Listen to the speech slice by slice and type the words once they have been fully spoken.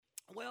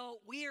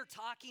we are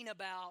talking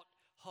about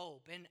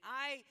hope, and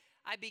I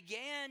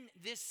began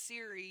this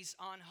series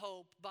on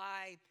hope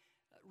by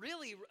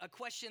really a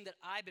question that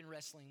I've been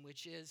wrestling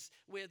which is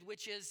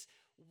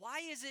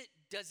why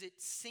does it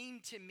seem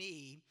to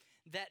me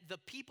that the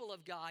people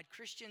of God,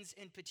 Christians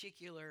in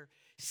particular,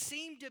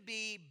 seem to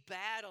be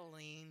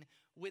battling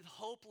with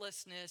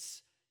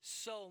hopelessness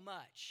so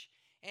much?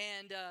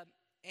 And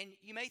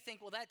you may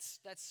think, well, that's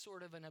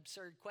sort of an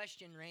absurd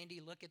question, Randy.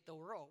 Look at the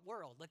world.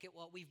 Look at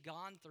what we've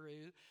gone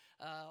through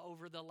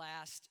over the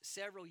last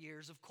several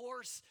years. Of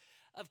course,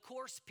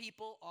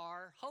 people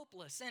are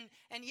hopeless.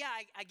 And yeah,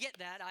 I get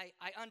that.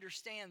 I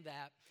understand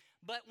that.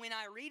 But when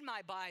I read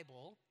my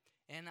Bible,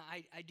 and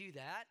I do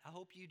that, I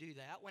hope you do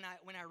that. When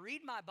I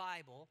read my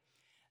Bible,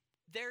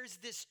 there's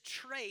this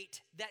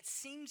trait that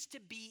seems to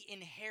be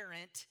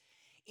inherent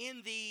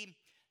in the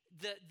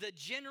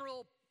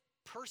general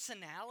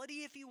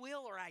personality, if you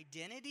will, or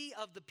identity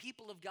of the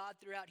people of God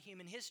throughout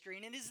human history.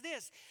 And it is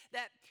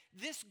that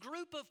this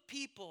group of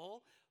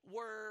people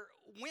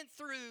went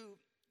through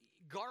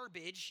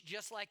garbage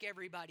just like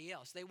everybody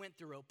else. They went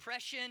through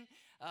oppression.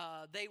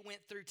 They went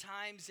through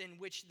times in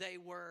which they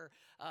were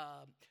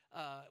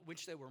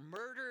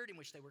murdered, in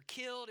which they were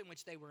killed, in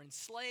which they were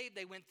enslaved.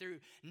 They went through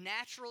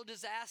natural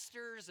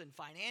disasters and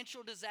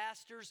financial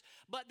disasters.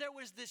 But there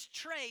was this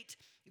trait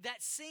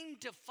that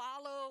seemed to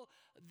follow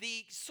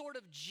the sort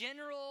of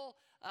general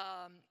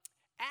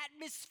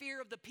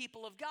atmosphere of the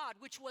people of God,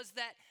 which was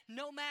that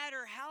no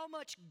matter how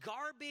much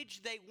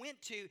garbage they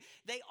went to,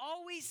 they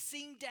always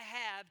seemed to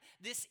have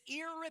this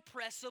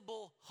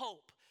irrepressible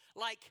hope.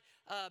 Like,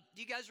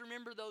 do you guys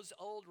remember those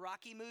old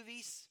Rocky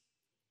movies?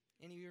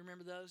 Any of you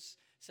remember those?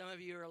 Some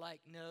of you are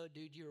like, no,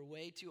 dude, you're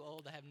way too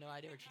old. I have no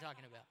idea what you're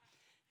talking about.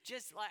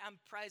 Just like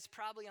it's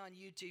probably on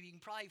YouTube. You can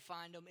probably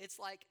find them. It's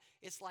like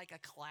a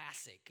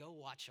classic. Go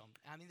watch them.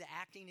 I mean, the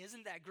acting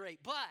isn't that great,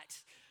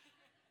 but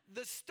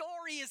the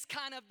story is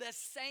kind of the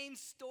same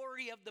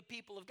story of the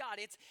people of God.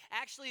 It's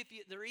actually,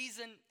 the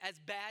reason, as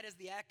bad as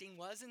the acting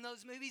was in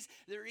those movies,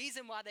 the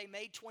reason why they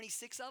made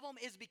 26 of them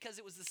is because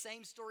it was the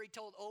same story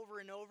told over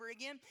and over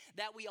again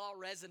that we all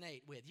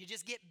resonate with. You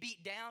just get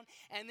beat down,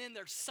 and then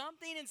there's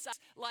something inside,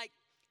 like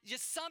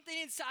just something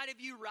inside of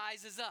you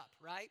rises up,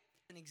 right?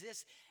 And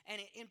exists,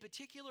 and in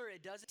particular,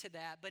 it does to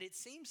that. But it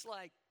seems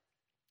like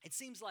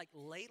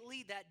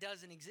lately that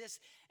doesn't exist.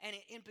 And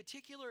in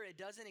particular, it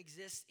doesn't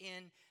exist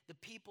in the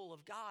people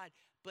of God.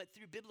 But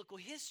through biblical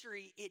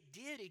history, it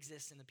did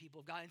exist in the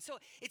people of God. And so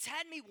it's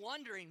had me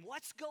wondering,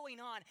 what's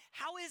going on?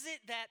 How is it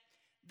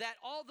that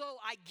although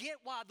I get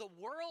why the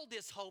world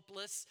is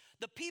hopeless,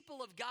 the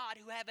people of God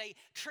who have a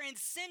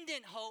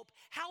transcendent hope,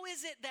 how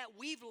is it that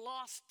we've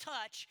lost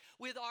touch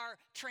with our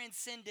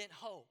transcendent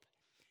hope?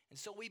 And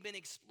so we've been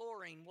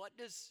exploring, what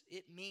does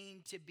it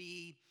mean to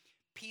be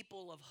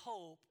people of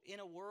hope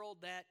in a world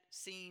that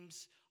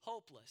seems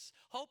hopeless?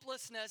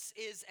 Hopelessness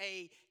is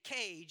a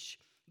cage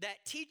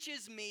that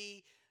teaches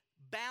me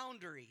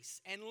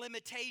boundaries and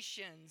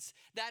limitations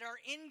that are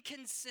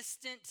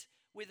inconsistent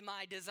with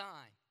my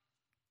design.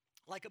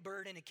 Like a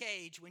bird in a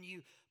cage, when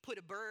you put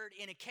a bird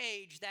in a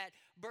cage, that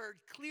bird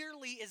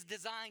clearly is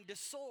designed to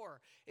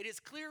soar. It is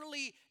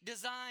clearly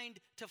designed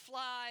to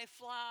fly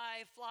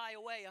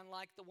away,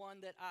 unlike the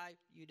one that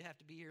you'd have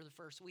to be here the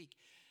first week.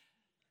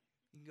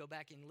 You can go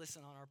back and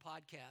listen on our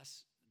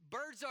podcast.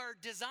 Birds are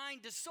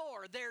designed to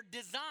soar. They're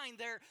designed,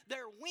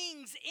 their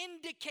wings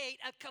indicate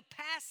a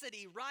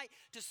capacity, right,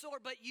 to soar.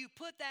 But you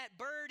put that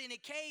bird in a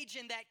cage,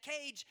 and that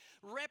cage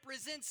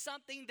represents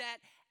something that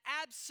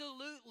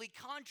absolutely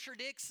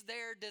contradicts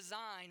their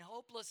design.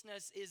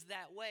 Hopelessness is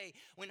that way.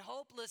 When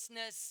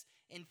hopelessness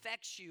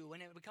infects you,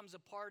 when it becomes a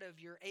part of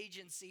your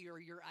agency or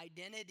your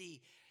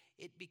identity,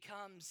 it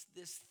becomes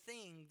this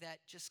thing that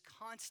just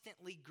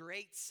constantly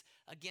grates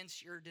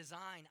against your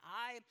design.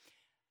 I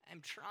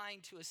am trying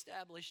to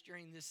establish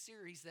during this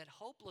series that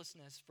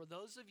hopelessness, for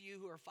those of you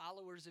who are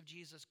followers of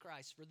Jesus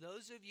Christ, for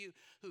those of you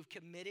who've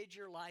committed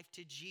your life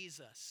to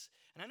Jesus,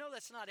 and I know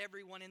that's not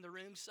everyone in the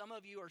room. Some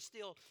of you are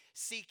still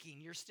seeking.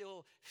 You're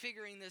still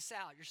figuring this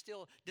out. You're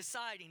still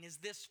deciding, is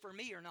this for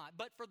me or not?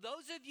 But for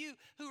those of you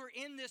who are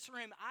in this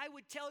room, I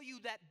would tell you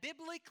that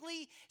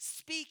biblically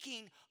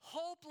speaking,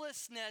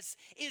 hopelessness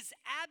is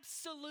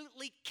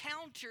absolutely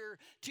counter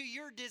to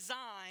your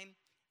design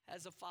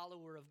as a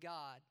follower of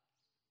God.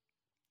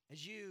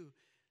 As you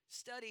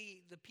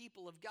study the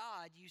people of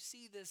God, you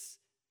see this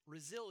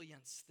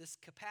resilience, this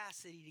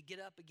capacity to get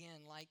up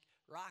again like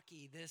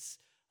Rocky, this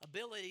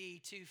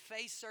ability to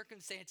face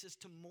circumstances,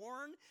 to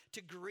mourn,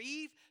 to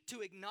grieve,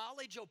 to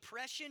acknowledge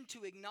oppression,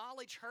 to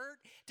acknowledge hurt,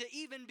 to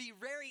even be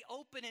very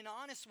open and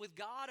honest with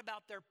God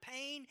about their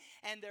pain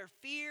and their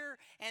fear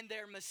and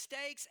their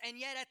mistakes, and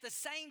yet at the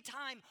same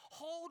time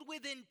hold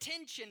within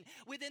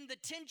the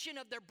tension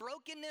of their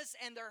brokenness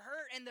and their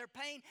hurt and their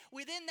pain,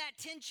 within that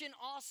tension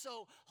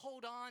also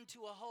hold on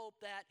to a hope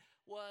that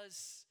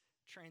was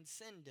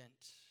transcendent.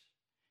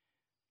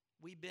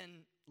 We've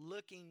been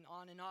looking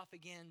on and off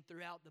again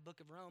throughout the book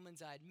of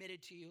Romans. I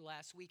admitted to you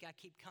last week I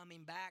keep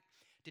coming back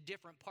to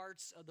different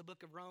parts of the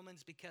book of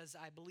Romans because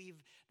I believe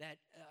that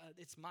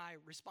it's my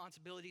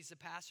responsibility as a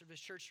pastor of this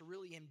church to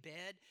really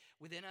embed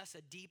within us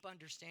a deep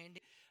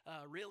understanding.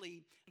 I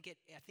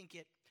think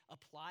it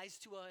applies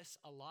to us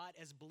a lot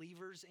as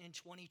believers in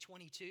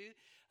 2022.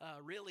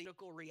 Really,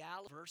 critical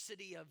reality,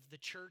 diversity of the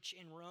church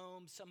in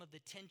Rome, some of the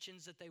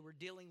tensions that they were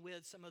dealing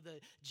with, some of the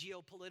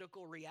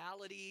geopolitical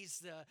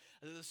realities,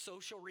 the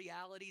social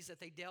realities that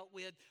they dealt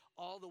with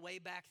all the way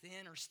back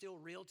then are still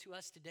real to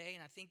us today.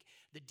 And I think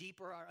the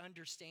deeper our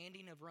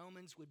understanding of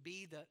Romans would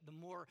be, the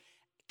more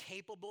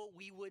capable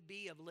we would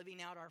be of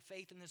living out our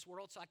faith in this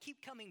world. So I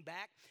keep coming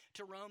back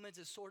to Romans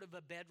as sort of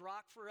a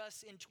bedrock for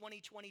us in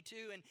 2022,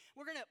 and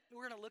we're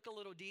gonna look a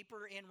little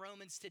deeper in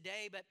Romans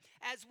today. But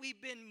as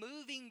we've been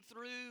moving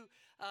through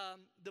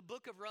the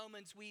book of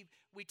Romans, we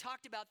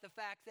talked about the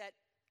fact that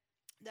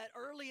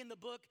early in the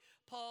book,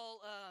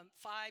 Paul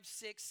 5,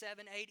 6,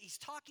 7, 8, he's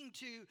talking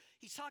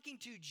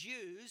to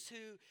Jews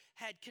who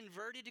had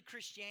converted to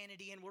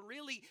Christianity and were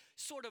really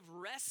sort of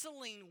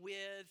wrestling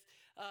with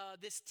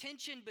this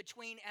tension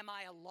between, am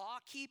I a law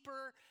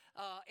keeper?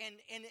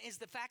 And is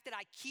the fact that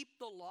I keep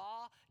the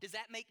law, does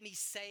that make me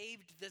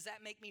saved? Does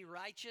that make me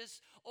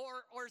righteous?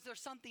 Or is there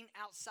something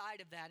outside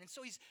of that? And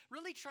so he's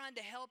really trying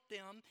to help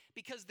them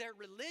because their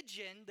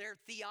religion, their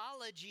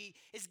theology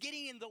is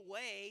getting in the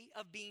way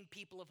of being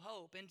people of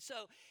hope. And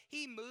so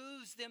he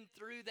moves them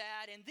through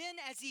that. And then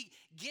as he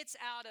gets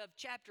out of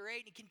chapter 8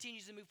 and he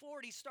continues to move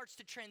forward, he starts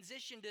to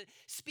transition to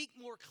speak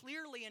more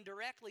clearly and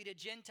directly to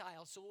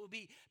Gentiles. So it will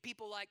be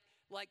people like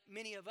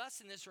many of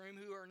us in this room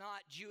who are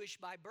not Jewish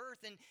by birth.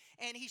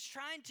 And he's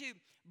trying to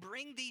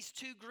bring these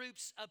two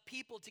groups of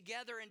people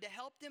together and to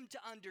help them to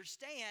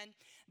understand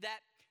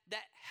that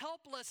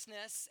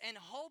helplessness and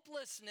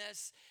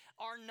hopelessness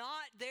are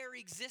not their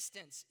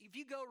existence. If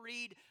you go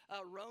read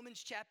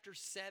Romans chapter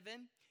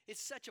 7,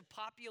 it's such a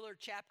popular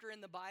chapter in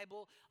the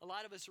Bible. A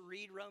lot of us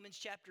read Romans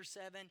chapter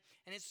 7,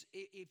 and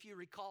if you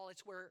recall,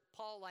 it's where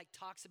Paul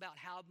talks about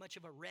how much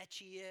of a wretch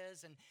he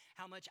is and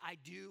how much I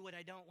do what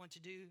I don't want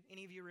to do.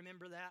 Any of you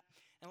remember that?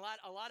 And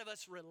a lot of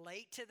us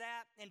relate to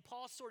that. And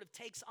Paul sort of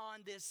takes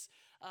on this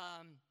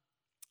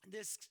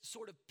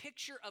sort of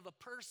picture of a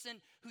person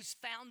who's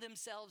found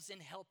themselves in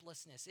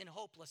helplessness, in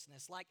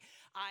hopelessness. Like,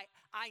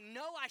 I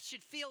know I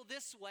should feel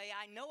this way.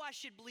 I know I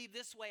should believe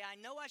this way.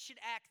 I know I should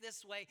act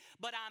this way,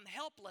 but I'm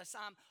helpless.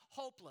 I'm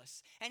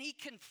hopeless. And he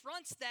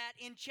confronts that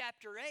in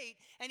chapter 8,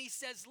 and he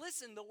says,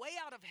 listen, the way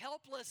out of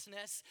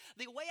helplessness,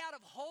 the way out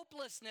of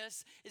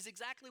hopelessness is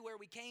exactly where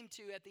we came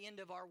to at the end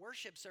of our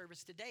worship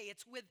service today.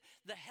 It's with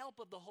the help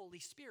of the Holy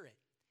Spirit.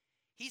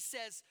 He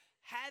says,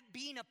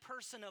 being a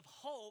person of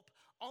hope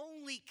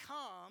only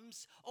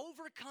comes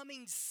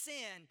overcoming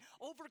sin,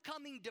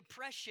 overcoming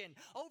depression,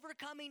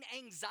 overcoming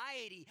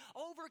anxiety,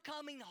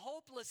 overcoming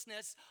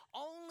hopelessness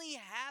only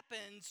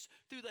happens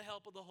through the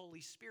help of the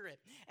Holy Spirit.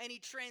 And he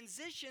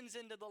transitions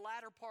into the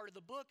latter part of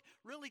the book,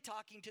 really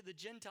talking to the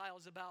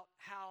Gentiles about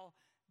how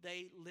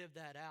they live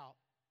that out.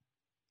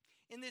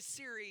 In this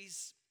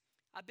series,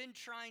 I've been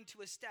trying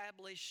to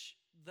establish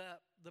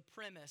the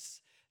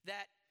premise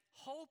that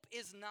hope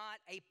is not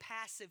a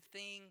passive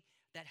thing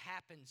that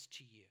happens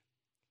to you.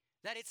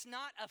 That it's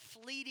not a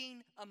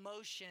fleeting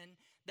emotion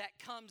that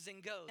comes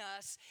and goes.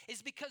 Us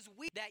is because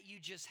that you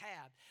just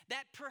have.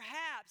 That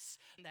perhaps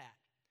that.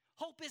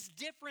 Hope is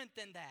different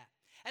than that.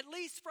 At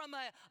least from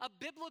a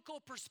biblical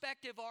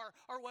perspective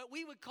or what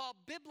we would call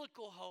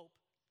biblical hope.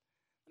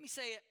 Let me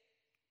say it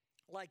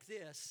like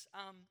this.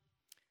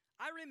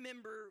 I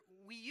remember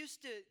we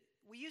used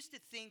to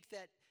think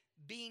that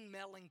being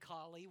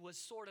melancholy was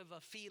sort of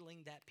a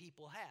feeling that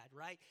people had,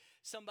 right?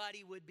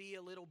 Somebody would be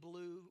a little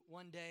blue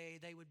one day,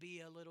 they would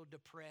be a little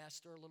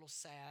depressed or a little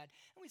sad,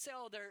 and we'd say,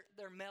 oh,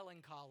 they're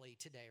melancholy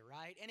today,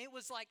 right? And it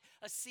was like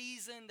a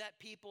season that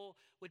people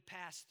would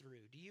pass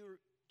through. Do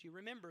you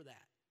remember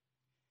that?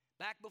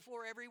 Back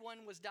before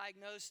everyone was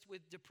diagnosed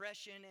with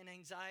depression and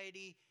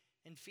anxiety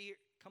and fear.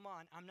 Come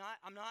on, I'm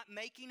not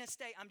making a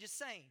statement. I'm just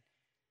saying.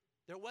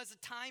 There was a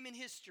time in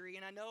history,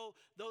 and I know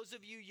those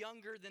of you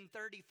younger than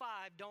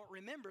 35 don't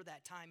remember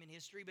that time in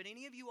history, but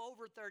any of you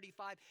over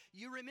 35,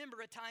 you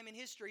remember a time in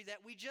history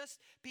that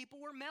people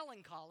were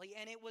melancholy,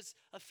 and it was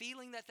a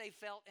feeling that they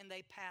felt, and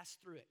they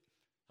passed through it.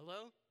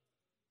 Hello?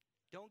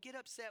 Don't get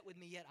upset with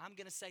me yet. I'm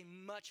going to say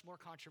much more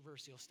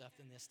controversial stuff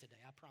than this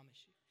today, I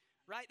promise you.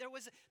 Right? There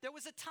was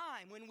a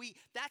time when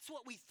that's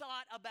what we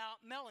thought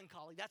about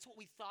melancholy. That's what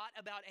we thought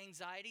about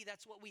anxiety.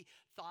 That's what we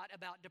thought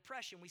about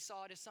depression. We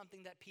saw it as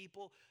something that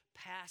people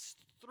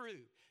passed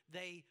through.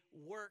 They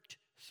worked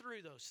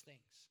through those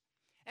things.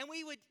 And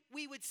we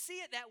would see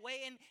it that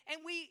way, and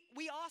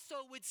we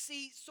also would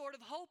see sort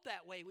of hope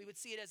that way. We would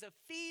see it as a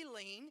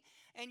feeling,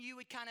 and you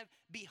would kind of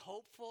be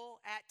hopeful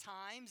at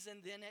times,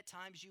 and then at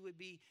times you would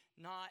be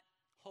not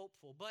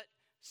hopeful. But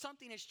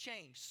something has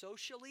changed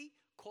socially,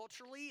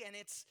 culturally, and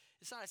it's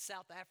not a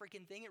South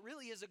African thing. It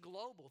really is a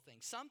global thing.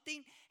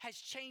 Something has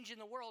changed in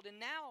the world, and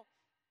now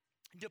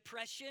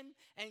depression,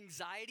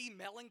 anxiety,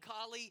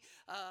 melancholy,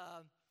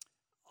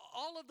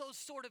 all of those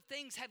sort of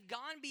things have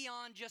gone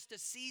beyond just a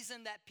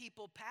season that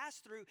people pass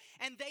through,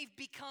 and they've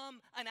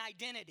become an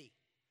identity.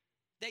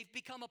 They've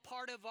become a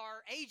part of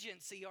our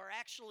agency, or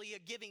actually a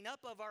giving up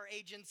of our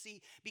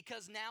agency,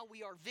 because now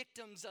we are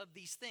victims of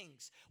these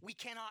things. We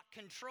cannot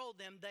control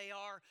them. They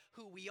are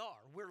who we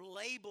are. We're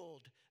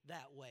labeled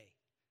that way.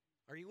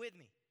 Are you with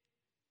me?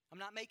 I'm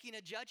not making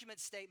a judgment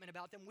statement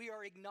about them. We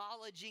are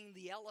acknowledging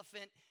the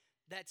elephant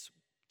that's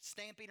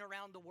stamping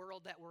around the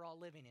world that we're all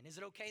living in. Is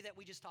it okay that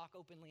we just talk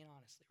openly and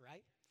honestly,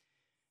 right?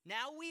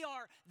 Now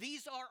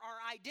these are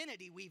our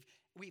identity.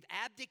 We've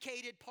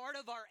abdicated part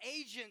of our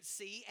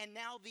agency, and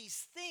now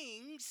these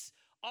things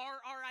are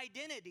our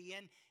identity.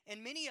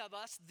 And many of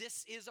us,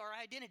 this is our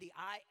identity.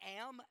 I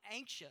am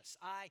anxious.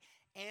 I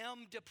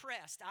am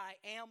depressed. I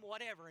am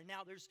whatever. And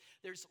now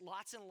there's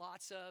lots and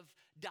lots of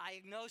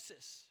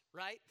diagnosis,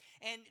 right?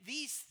 And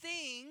these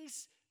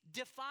things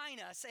define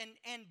us,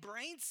 and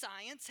brain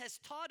science has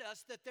taught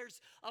us that there's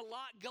a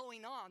lot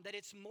going on, that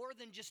it's more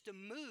than just a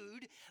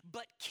mood,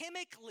 but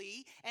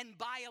chemically and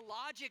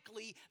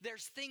biologically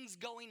there's things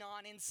going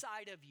on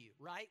inside of you,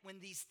 right?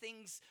 When these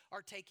things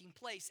are taking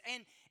place.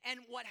 And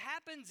what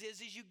happens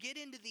is you get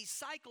into these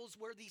cycles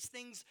where these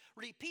things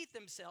repeat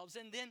themselves,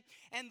 and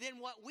then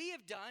what we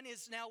have done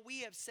is now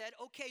we have said,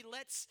 okay,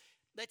 let's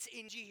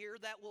energy here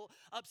that will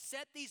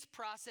upset these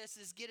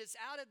processes, get us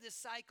out of this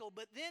cycle.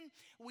 But then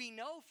we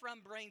know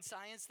from brain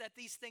science that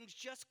these things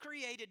just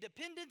create a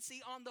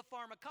dependency on the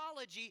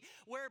pharmacology,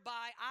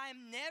 whereby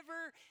I'm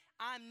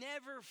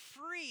never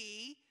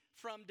free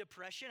from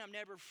depression. I'm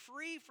never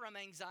free from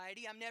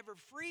anxiety. I'm never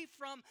free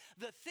from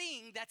the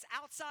thing that's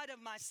outside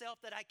of myself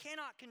that I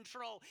cannot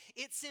control.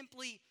 It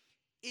simply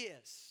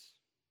is.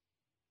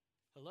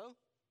 Hello?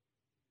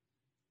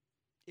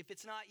 If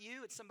it's not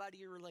you, it's somebody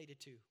you're related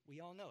to.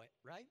 We all know it,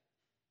 right?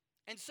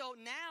 And so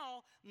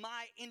now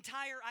my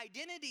entire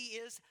identity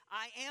is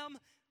I am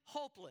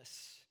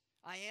hopeless.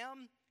 I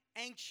am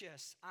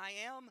anxious. I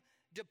am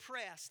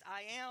depressed.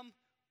 I am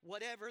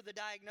whatever the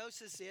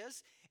diagnosis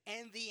is.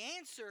 And the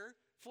answer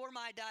for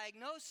my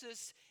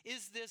diagnosis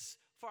is this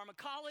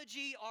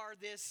pharmacology, or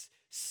this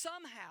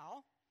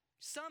somehow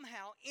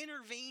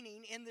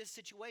intervening in this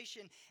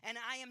situation. And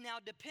I am now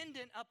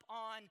dependent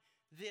upon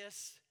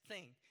this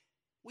thing.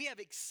 We have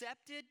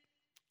accepted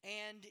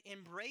and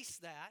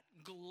embraced that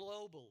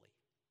globally.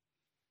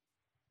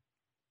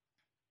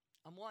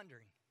 I'm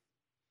wondering,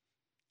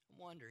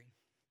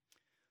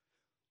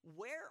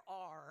 where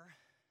are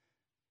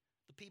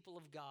the people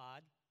of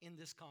God in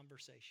this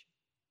conversation?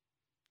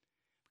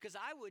 Because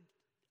I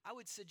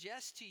would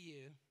suggest to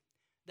you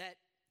that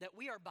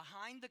we are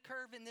behind the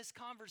curve in this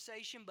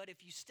conversation, but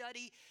if you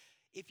study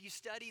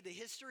the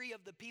history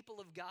of the people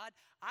of God,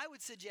 I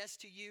would suggest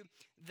to you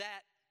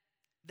that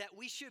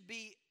we should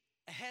be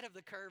ahead of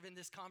the curve in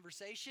this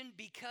conversation,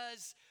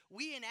 because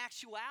we in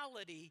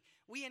actuality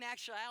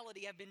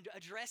have been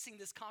addressing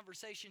this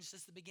conversation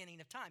since the beginning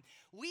of time.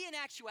 We in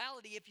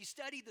actuality, if you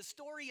study the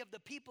story of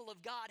the people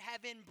of God,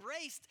 have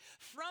embraced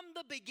from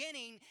the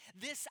beginning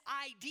this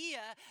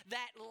idea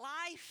that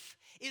life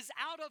is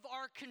out of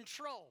our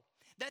control.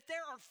 That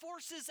there are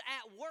forces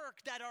at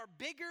work that are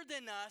bigger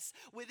than us,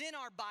 within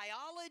our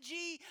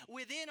biology,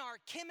 within our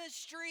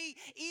chemistry,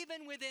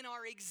 even within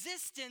our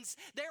existence.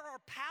 There are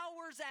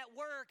powers at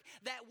work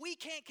that we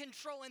can't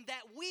control, and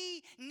that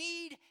we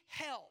need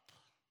help.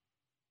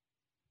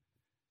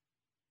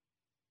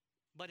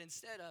 But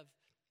instead of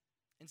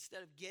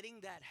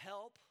getting that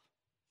help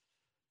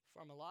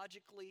I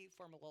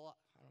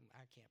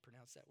can't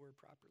pronounce that word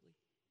properly,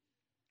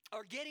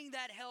 or getting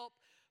that help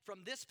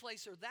from this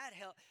place or that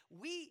help,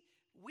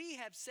 we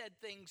have said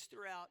things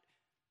throughout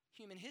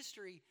human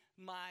history.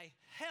 My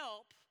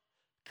help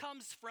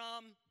comes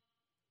from.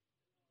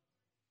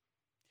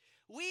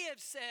 We have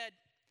said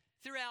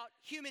throughout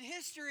human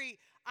history,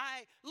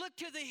 I look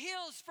to the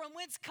hills from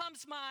whence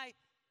comes my.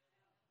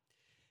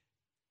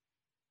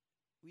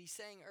 We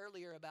sang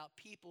earlier about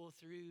people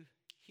through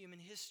human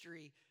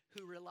history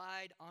who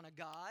relied on a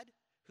God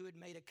who had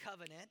made a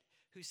covenant,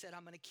 who said,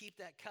 I'm going to keep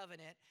that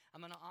covenant.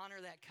 I'm going to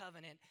honor that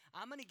covenant.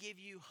 I'm going to give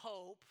you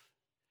hope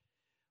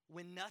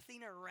when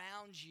nothing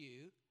around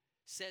you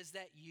says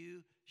that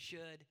you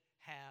should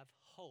have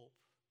hope.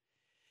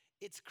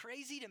 It's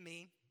crazy to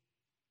me,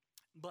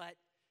 but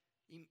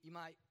you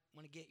might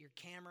want to get your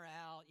camera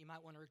out. You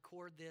might want to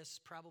record this,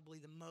 probably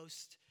the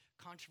most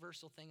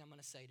controversial thing I'm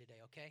going to say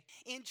today, okay?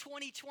 In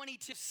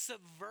 2022,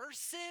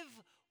 subversive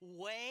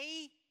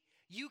way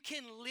you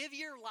can live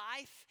your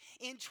life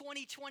in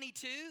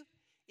 2022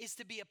 is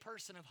to be a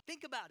person of.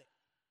 Think about it.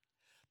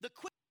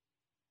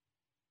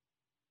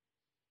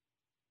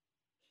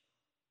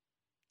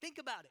 Think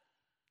about it.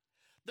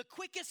 The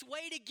quickest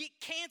way to get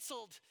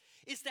canceled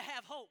is to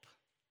have hope.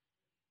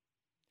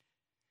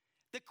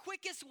 The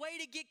quickest way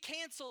to get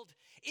canceled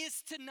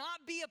is to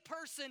not be a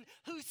person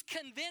who's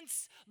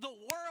convinced the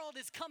world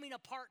is coming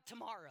apart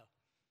tomorrow.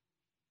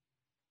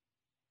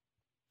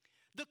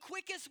 The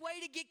quickest way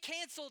to get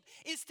canceled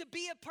is to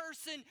be a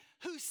person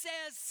who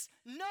says,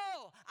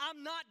 no,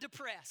 I'm not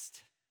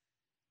depressed.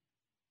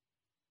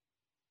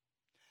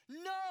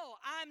 No,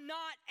 I'm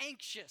not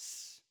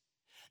anxious.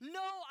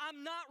 No,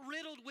 I'm not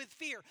riddled with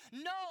fear.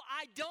 No,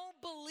 I don't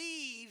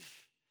believe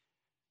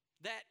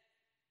that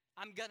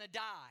I'm gonna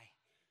die.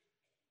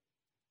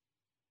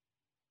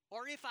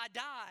 Or if I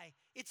die,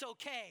 it's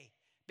okay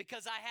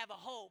because I have a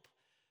hope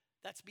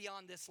that's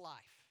beyond this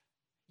life.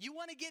 You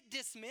want to get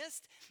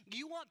dismissed?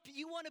 You want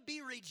to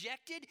be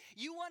rejected?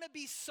 You want to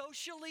be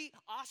socially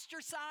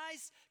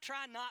ostracized?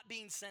 Try not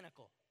being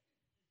cynical.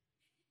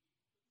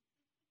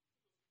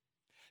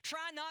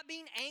 Try not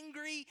being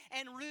angry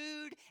and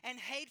rude and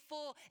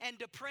hateful and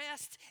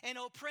depressed and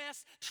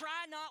oppressed.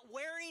 Try not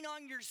wearing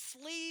on your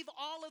sleeve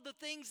all of the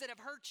things that have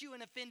hurt you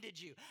and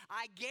offended you.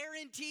 I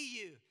guarantee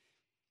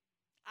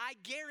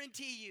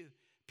you,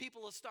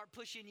 people will start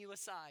pushing you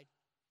aside.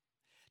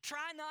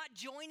 Try not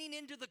joining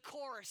into the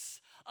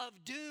chorus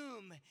of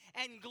doom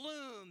and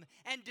gloom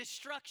and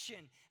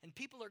destruction, and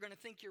people are going to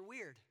think you're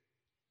weird.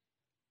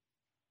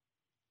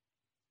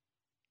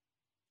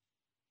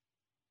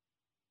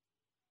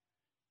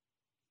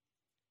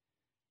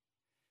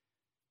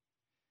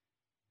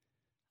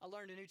 I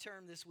learned a new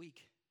term this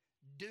week,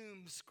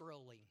 doom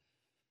scrolling.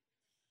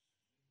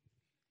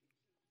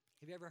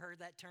 Have you ever heard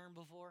that term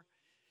before?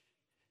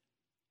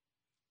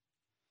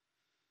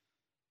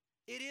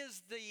 It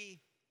is the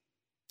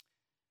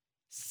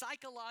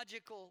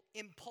psychological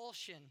the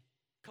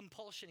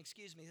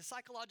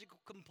psychological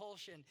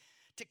compulsion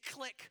to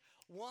click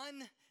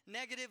one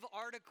negative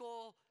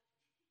article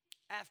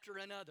after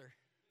another.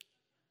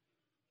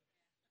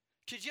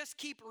 To just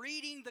keep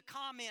reading the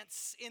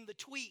comments in the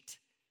tweet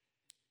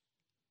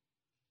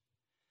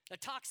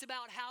that talks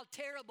about how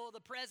terrible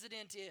the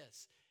president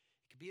is.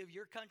 It could be of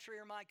your country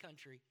or my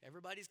country.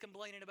 Everybody's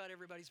complaining about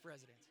everybody's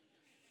president.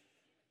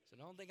 So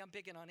don't think I'm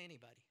picking on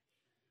anybody.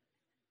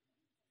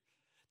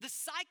 The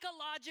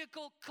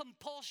psychological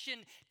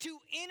compulsion to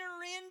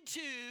enter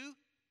into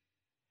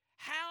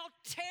how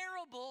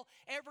terrible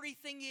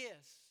everything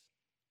is.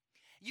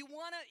 You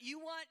want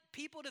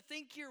people to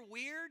think you're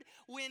weird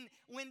when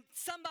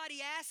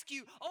somebody asks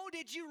you, oh,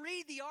 did you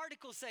read the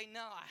article? Say,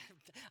 no,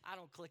 I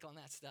don't click on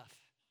that stuff.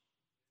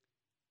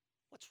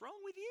 What's wrong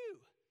with you?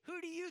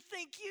 Who do you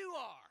think you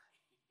are?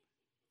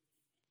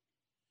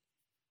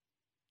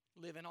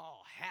 Living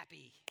all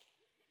happy,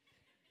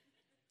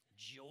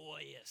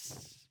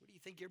 joyous. What do you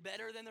think, you're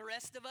better than the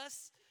rest of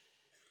us?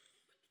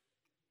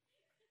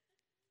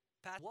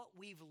 What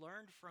we've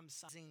learned from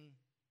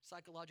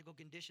psychological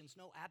conditions,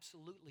 no,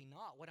 absolutely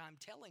not. What I'm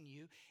telling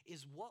you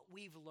is what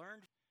we've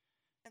learned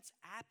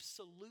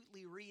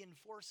absolutely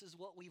reinforces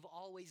what we've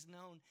always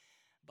known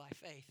by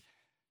faith,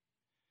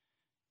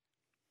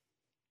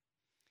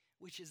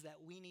 which is that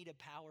we need a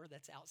power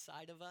that's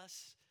outside of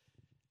us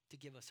to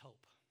give us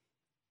hope.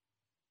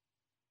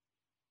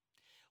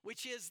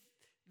 Which is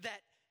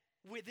that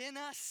within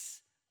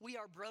us, we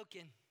are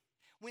broken.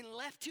 When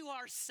left to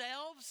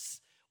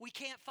ourselves, we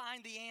can't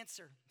find the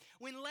answer.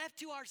 When left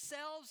to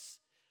ourselves,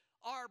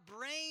 our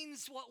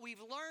brains, what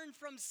we've learned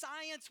from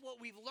science, what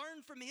we've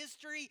learned from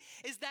history,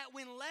 is that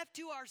when left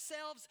to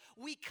ourselves,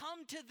 we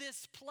come to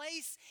this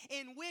place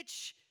in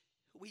which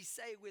we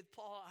say with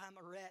Paul, I'm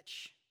a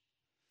wretch.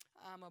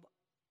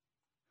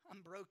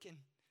 I'm broken.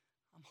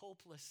 I'm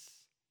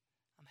hopeless.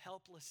 I'm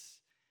helpless.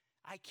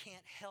 I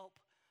can't help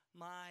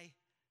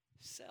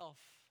myself.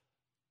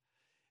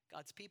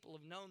 God's people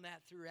have known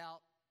that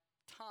throughout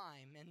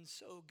time, and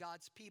so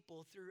God's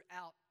people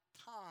throughout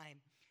time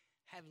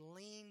have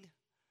leaned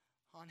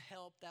on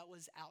help that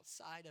was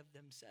outside of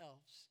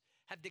themselves,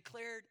 have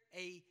declared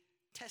a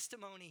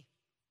testimony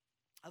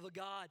of a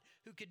God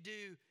who could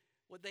do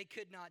what they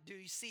could not do.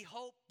 You see,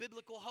 hope,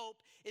 biblical hope,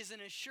 is an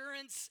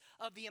assurance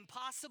of the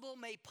impossible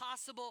made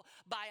possible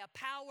by a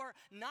power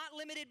not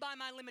limited by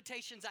my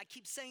limitations. I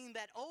keep saying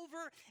that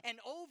over and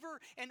over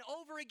and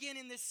over again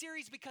in this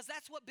series because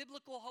that's what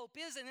biblical hope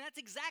is, and that's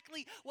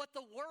exactly what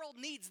the world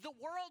needs. The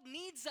world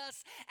needs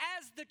us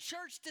as the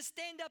church to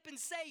stand up and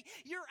say,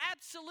 you're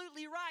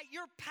absolutely right.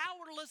 You're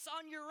powerless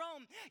on your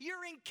own.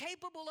 You're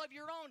incapable of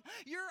your own.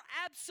 You're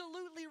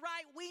absolutely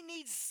right. We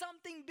need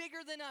something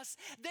bigger than us.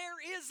 There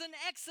is an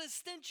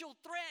existential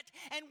threat,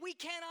 and we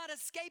cannot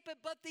escape it.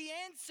 But the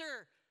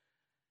answer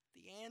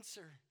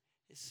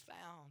is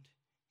found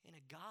in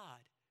a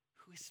God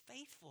who is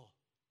faithful,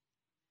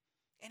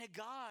 in a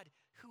God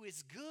who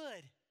is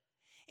good,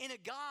 in a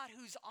God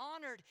who's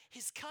honored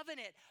his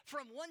covenant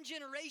from one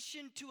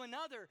generation to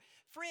another.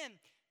 Friend,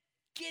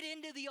 get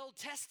into the Old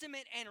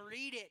Testament and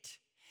read it.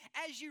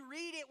 As you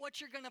read it, what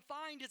you're going to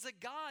find is a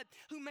God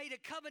who made a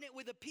covenant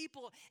with a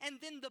people, and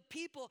then the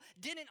people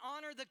didn't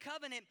honor the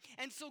covenant.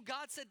 And so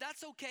God said,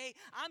 that's okay.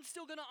 I'm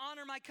still going to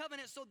honor my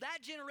covenant. So that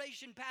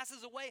generation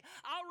passes away.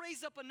 I'll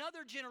raise up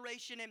another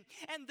generation, and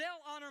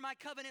they'll honor my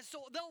covenant.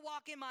 So they'll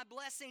walk in my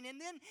blessing. And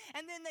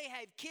then they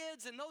have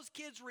kids, and those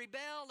kids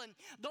rebel, and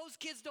those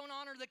kids don't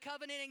honor the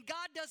covenant. And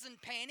God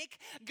doesn't panic.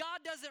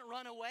 God doesn't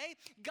run away.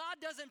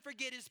 God doesn't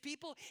forget his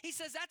people. He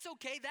says, that's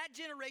okay. That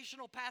generation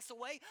will pass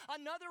away.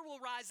 Another will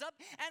rise up,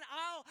 and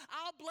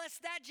I'll bless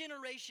that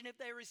generation if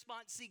they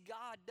respond. See,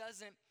 God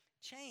doesn't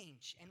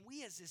change. And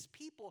we as his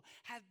people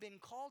have been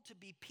called to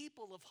be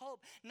people of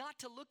hope, not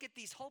to look at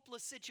these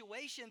hopeless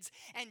situations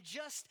and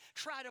just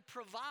try to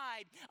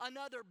provide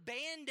another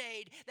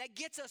Band-Aid that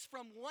gets us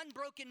from one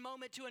broken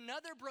moment to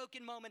another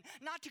broken moment,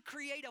 not to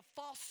create a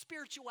false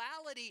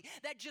spirituality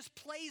that just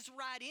plays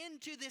right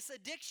into this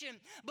addiction,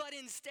 but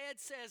instead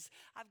says,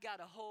 I've got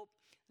a hope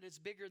that is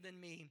bigger than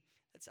me,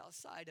 that's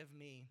outside of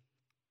me.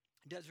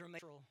 It does remain.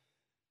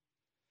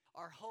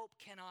 Our hope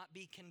cannot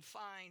be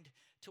confined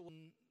to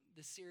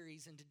the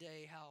series, and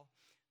today how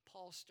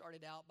Paul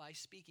started out by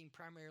speaking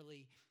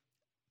primarily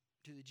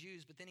to the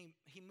Jews, but then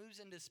he moves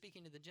into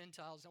speaking to the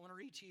Gentiles. I want to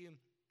read to you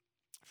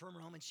from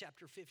Romans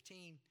chapter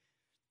 15.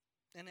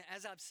 And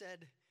as I've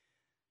said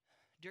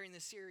during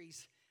this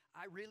series,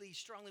 I really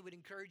strongly would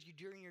encourage you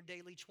during your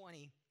daily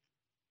 20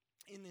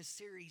 in this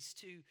series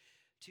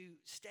to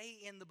stay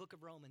in the book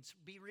of Romans,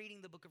 be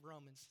reading the book of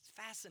Romans. It's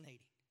fascinating.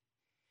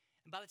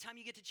 And by the time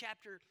you get to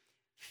chapter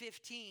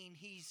 15,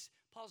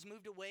 Paul's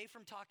moved away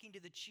from talking to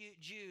the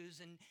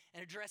Jews and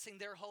addressing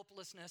their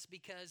hopelessness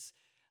because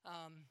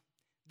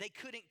they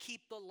couldn't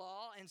keep the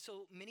law, and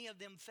so many of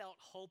them felt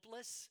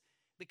hopeless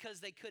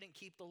because they couldn't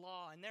keep the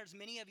law. And there's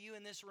many of you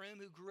in this room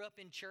who grew up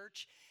in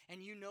church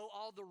and you know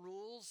all the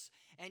rules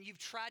and you've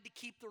tried to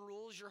keep the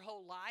rules your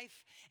whole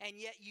life, and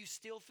yet you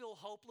still feel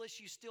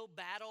hopeless. You still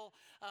battle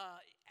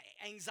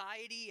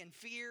anxiety and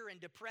fear and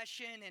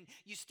depression, and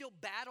you still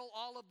battle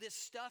all of this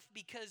stuff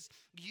because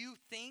you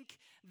think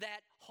that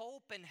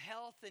hope and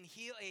health and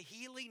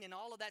healing and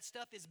all of that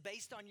stuff is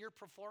based on your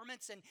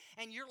performance,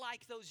 and you're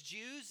like those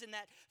Jews in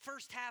that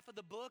first half of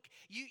the book.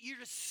 You're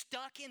just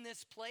stuck in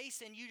this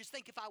place, and you just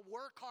think, if I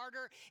work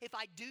harder, if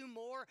I do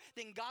more,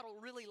 then God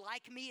will really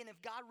like me, and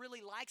if God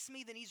really likes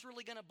me, then he's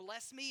really going to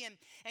bless me.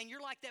 And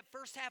you're like that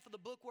first half of the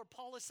book where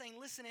Paul is saying,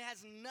 listen, it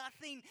has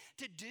nothing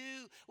to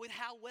do with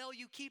how well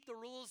you keep the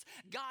rules.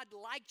 God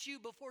liked you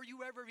before you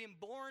were ever even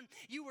born.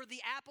 You were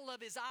the apple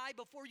of his eye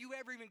before you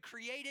ever even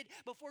created,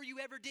 before you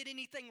ever did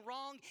anything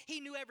wrong. He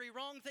knew every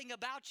wrong thing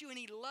about you, and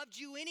he loved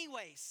you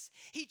anyways.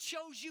 He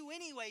chose you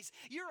anyways.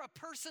 You're a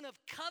person of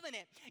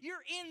covenant.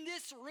 You're in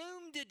this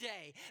room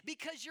today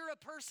because you're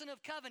a person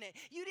of covenant.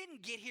 You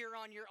didn't get here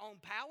on your own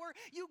power.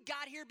 You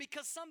got here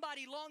because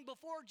somebody long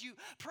before you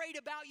prayed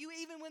about you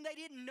even when they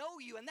didn't know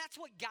you, and that's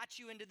what got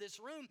you into this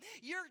room.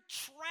 You're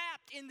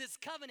trapped in this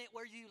covenant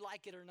whether you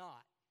like it or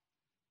not.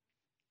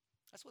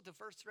 That's what the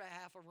first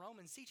half of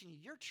Romans teaching you.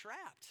 You're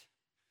trapped.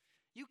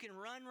 You can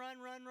run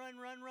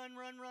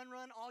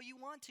all you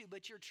want to,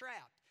 but you're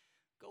trapped.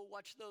 Go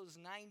watch those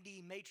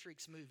 90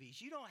 Matrix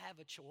movies. You don't have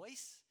a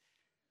choice.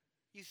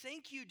 You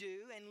think you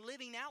do, and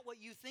living out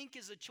what you think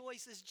is a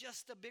choice is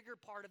just a bigger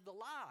part of the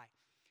lie.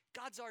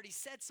 God's already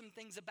said some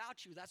things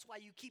about you. That's why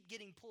you keep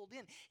getting pulled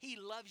in. He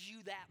loves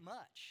you that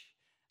much.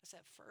 That's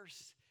that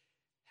first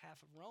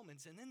half of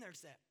Romans. And then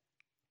there's that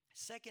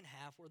second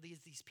half where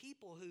these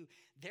people who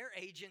their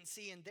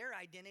agency and their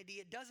identity,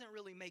 it doesn't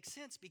really make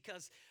sense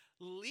because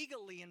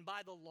legally and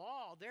by the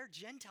law, they're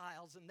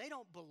Gentiles and they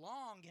don't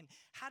belong. And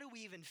how do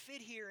we even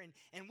fit here?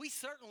 And we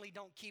certainly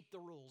don't keep the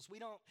rules. We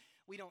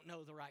don't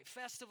know the right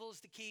festivals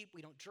to keep.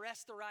 We don't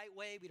dress the right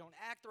way. We don't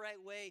act the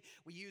right way.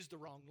 We use the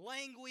wrong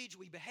language.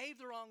 We behave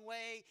the wrong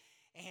way.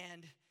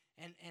 And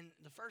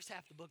the first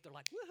half of the book, they're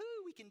like,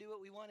 woohoo, we can do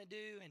what we want to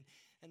do.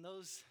 And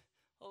those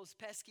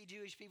pesky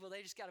Jewish people,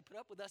 they just got to put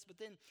up with us. But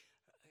then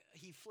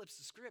he flips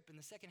the script in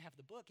the second half of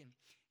the book, and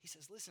he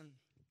says, listen,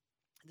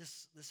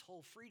 this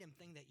whole freedom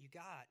thing that you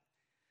got,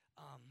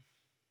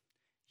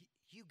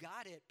 you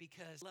got it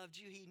because he loved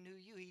you, he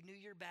knew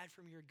your bad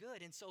from your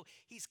good. And so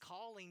he's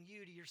calling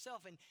you to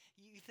yourself, and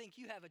you think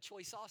you have a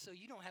choice also.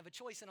 You don't have a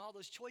choice, and all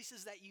those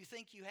choices that you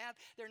think you have,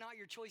 they're not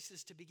your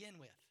choices to begin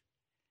with.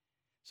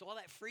 So all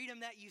that freedom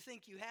that you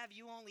think you have,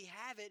 you only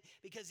have it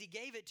because he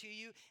gave it to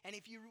you. And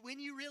when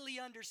you really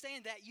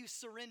understand that, you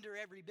surrender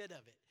every bit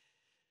of it.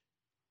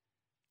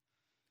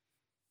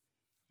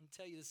 I'm going to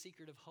tell you the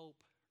secret of hope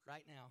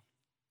right now.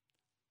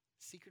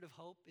 The secret of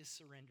hope is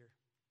surrender.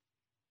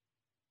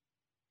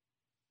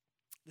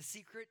 The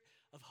secret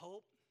of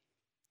hope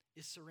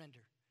is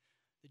surrender.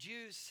 The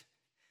Jews,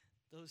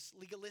 those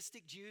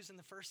legalistic Jews in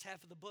the first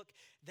half of the book,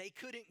 they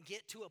couldn't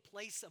get to a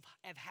place of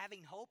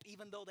having hope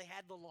even though they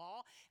had the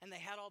law and they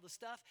had all the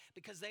stuff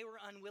because they were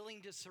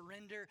unwilling to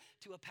surrender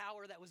to a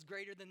power that was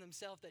greater than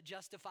themselves that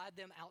justified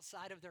them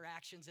outside of their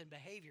actions and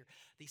behavior.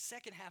 The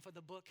second half of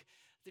the book,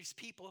 These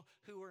people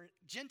who were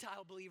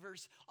Gentile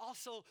believers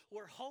also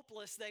were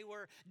hopeless. They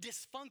were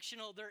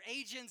dysfunctional. Their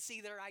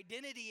agency, their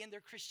identity, and their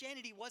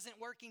Christianity wasn't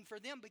working for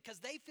them because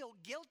they feel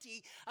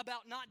guilty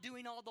about not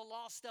doing all the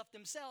law stuff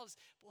themselves.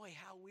 Boy,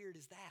 how weird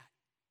is that?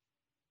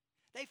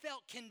 They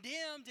felt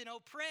condemned and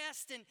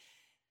oppressed, and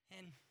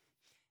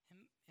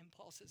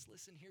Paul says,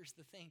 listen, here's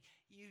the thing.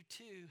 You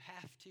too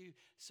have to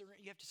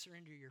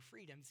surrender your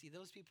freedom. See,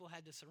 those people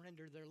had to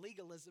surrender their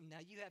legalism. Now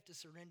you have to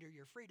surrender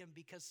your freedom,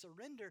 because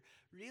surrender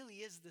really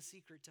is the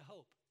secret to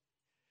hope.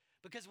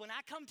 Because when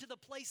I come to the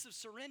place of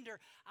surrender,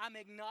 I'm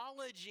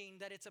acknowledging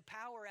that it's a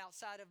power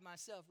outside of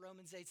myself.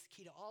 Romans 8 is the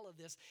key to all of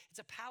this. It's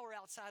a power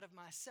outside of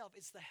myself.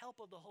 It's the help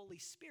of the Holy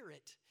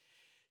Spirit.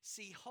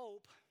 See,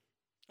 hope.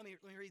 Let me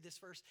read this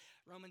verse,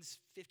 Romans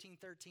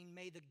 15:13.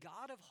 May the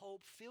God of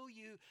hope fill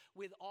you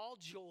with all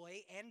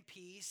joy and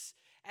peace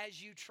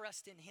as you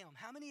trust in Him.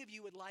 How many of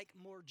you would like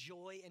more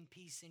joy and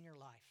peace in your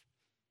life?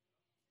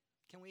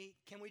 Can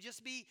we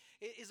just be,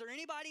 is there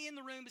anybody in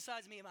the room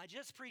besides me? Am I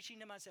just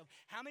preaching to myself?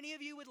 How many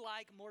of you would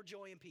like more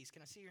joy and peace?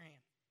 Can I see your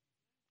hand?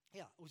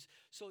 Yeah,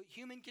 so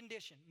human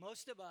condition.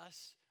 Most of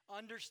us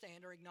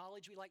understand or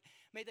acknowledge we like,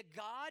 may the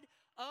God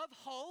of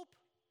hope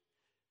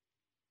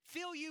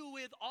fill you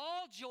with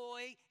all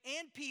joy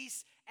and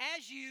peace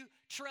as you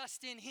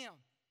trust in Him.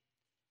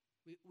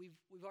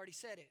 We've already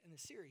said it in the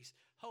series.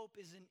 Hope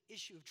is an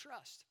issue of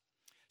trust.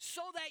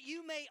 So that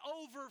you may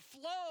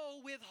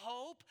overflow with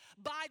hope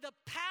by the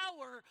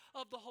power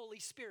of the Holy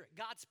Spirit.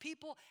 God's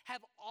people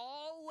have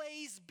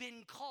always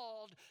been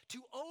called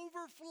to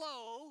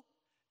overflow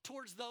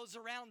towards those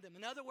around them.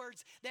 In other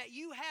words, that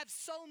you have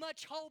so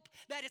much hope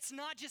that it's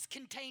not just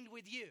contained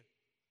with you.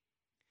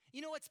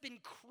 You know, it's been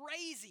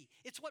crazy.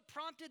 It's what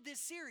prompted this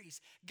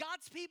series.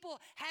 God's people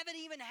haven't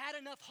even had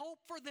enough hope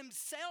for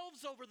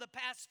themselves over the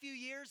past few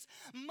years,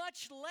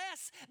 much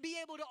less be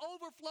able to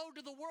overflow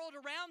to the world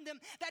around them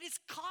that is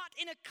caught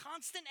in a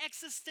constant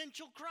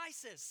existential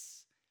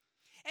crisis.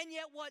 And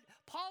yet what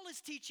Paul is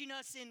teaching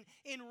us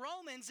in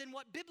Romans, and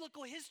what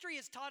biblical history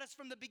has taught us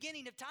from the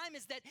beginning of time,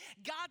 is that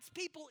God's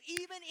people,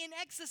 even in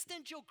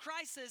existential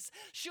crisis,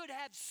 should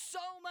have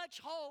so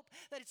much hope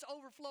that it's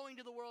overflowing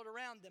to the world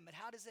around them. But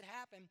how does it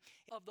happen?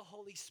 Of the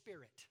Holy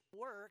Spirit.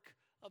 Work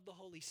of the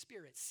Holy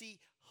Spirit. See,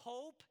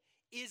 hope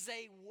is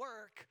a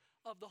work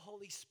of the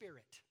Holy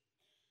Spirit.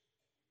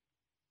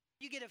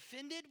 You get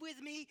offended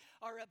with me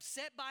or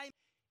upset by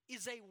me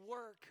is a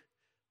work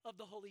of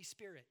the Holy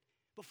Spirit.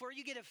 Before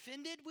you get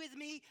offended with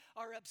me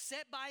or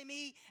upset by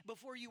me,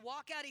 before you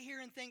walk out of here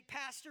and think,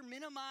 Pastor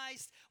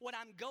minimized what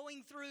I'm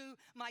going through,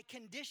 my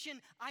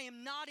condition, I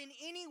am not in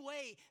any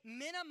way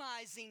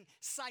minimizing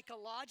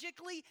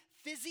psychologically,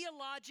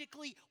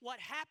 physiologically, what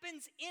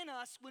happens in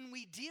us when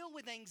we deal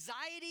with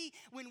anxiety,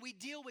 when we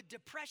deal with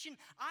depression.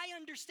 I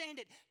understand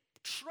it.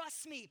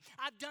 Trust me,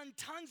 I've done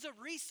tons of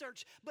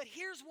research, but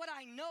here's what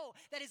I know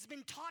that has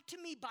been taught to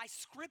me by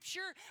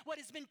Scripture, what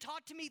has been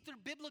taught to me through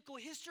biblical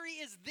history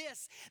is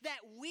this, that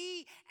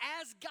we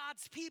as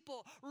God's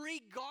people,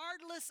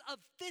 regardless of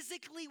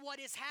physically what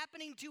is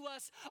happening to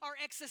us or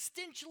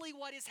existentially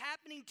what is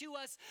happening to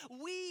us,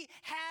 we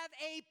have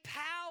a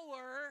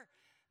power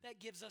that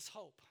gives us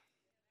hope.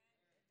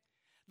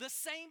 The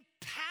same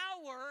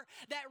power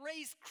that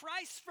raised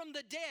Christ from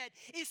the dead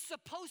is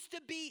supposed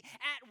to be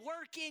at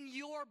work in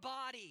your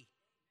body.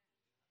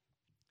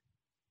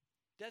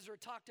 Desiree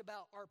talked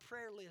about our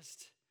prayer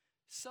list.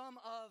 Some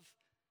of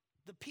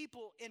the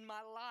people in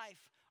my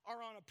life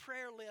are on a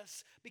prayer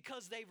list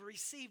because they've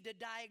received a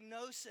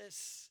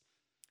diagnosis,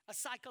 a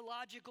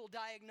psychological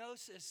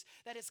diagnosis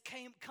that has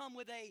come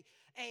with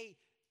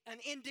an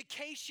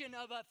indication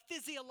of a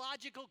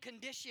physiological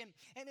condition.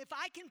 And if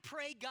I can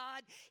pray,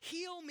 God,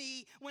 heal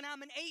me when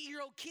I'm an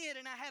 8-year-old kid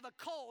and I have a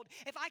cold,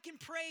 if I can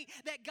pray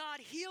that God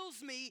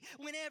heals me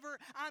whenever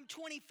I'm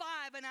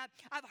 25 and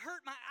I've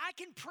hurt I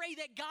can pray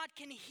that God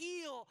can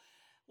heal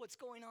what's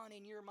going on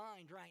in your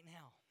mind right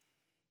now.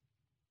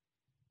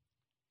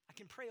 I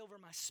can pray over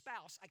my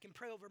spouse. I can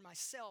pray over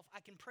myself.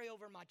 I can pray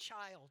over my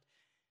child.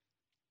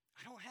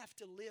 I don't have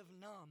to live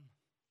numb.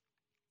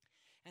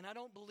 And I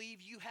don't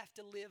believe you have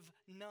to live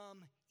numb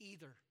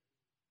either.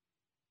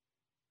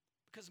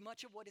 Because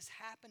much of what is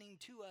happening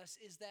to us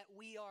is that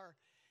we are,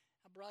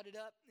 I brought it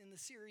up in the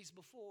series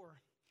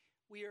before,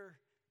 we are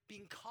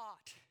being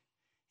caught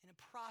in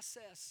a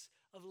process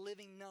of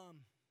living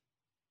numb.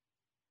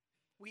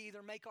 We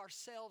either make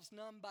ourselves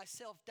numb by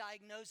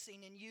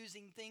self-diagnosing and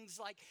using things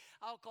like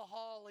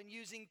alcohol and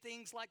using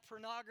things like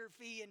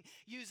pornography and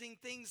using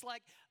things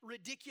like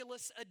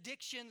ridiculous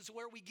addictions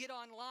where we get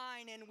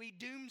online and we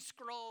doom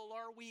scroll,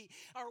 or we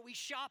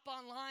shop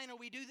online, or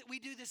we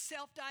do this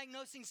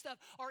self-diagnosing stuff,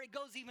 or it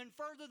goes even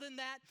further than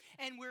that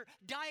and we're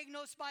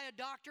diagnosed by a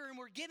doctor and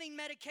we're giving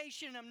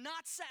medication. I'm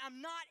not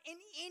in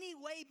any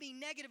way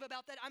being negative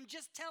about that. I'm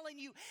just telling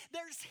you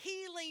there's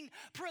healing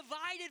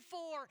provided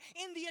for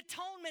in the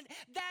atonement.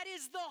 That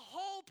is the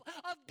hope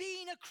of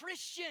being a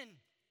Christian.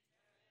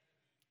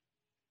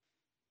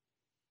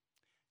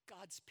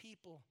 God's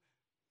people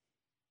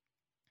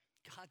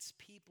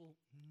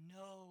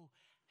know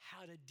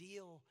how to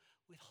deal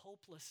with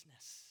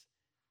hopelessness.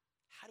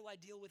 How do I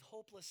deal with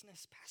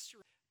hopelessness, Pastor?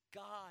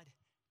 God,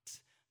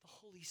 the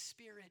Holy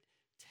Spirit,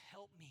 to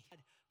help me.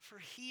 For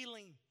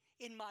healing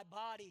in my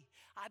body.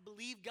 I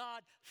believe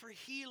God for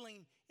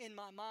healing in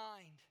my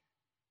mind.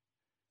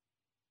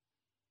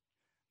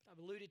 I've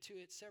alluded to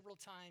it several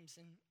times,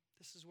 and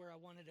this is where I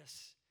wanted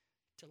us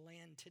to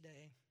land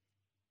today.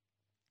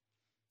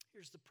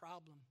 Here's the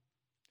problem.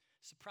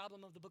 It's the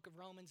problem of the book of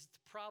Romans. It's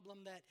the problem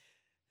that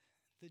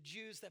the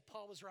Jews that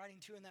Paul was writing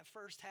to in that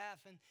first half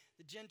and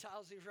the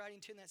Gentiles he was writing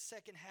to in that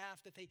second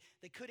half that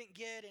they couldn't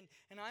get.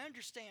 And I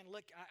understand,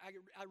 look,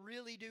 I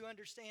really do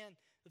understand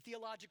the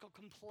theological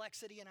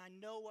complexity, and I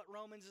know what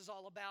Romans is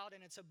all about,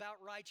 and it's about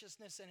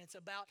righteousness, and it's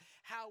about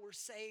how we're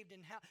saved,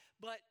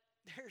 but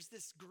there's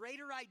this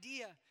greater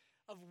idea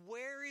of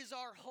where is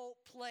our hope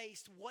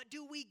placed? What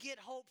do we get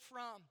hope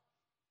from?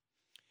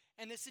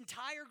 And this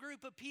entire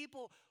group of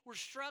people were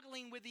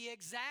struggling with the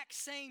exact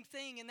same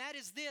thing, and that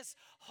is this: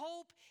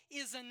 hope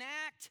is an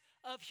act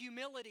of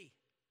humility.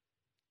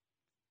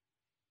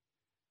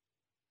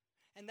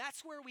 And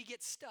that's where we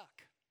get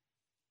stuck.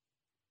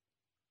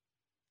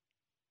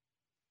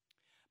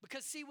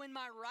 Because see, when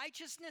my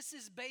righteousness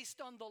is based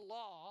on the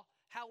law,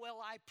 how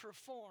well I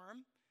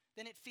perform,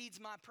 then it feeds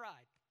my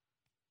pride.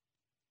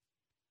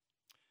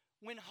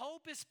 When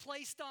hope is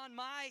placed on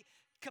my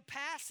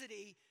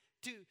capacity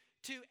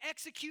to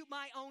execute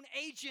my own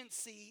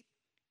agency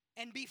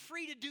and be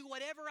free to do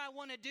whatever I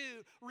want to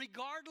do,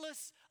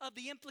 regardless of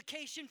the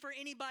implication for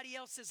anybody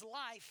else's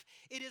life,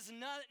 it is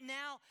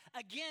now,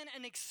 again,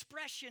 an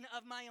expression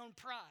of my own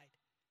pride.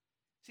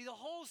 See, the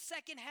whole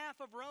second half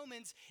of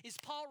Romans is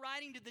Paul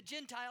writing to the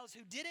Gentiles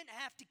who didn't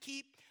have to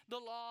keep the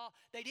law.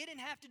 They didn't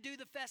have to do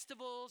the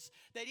festivals.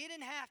 They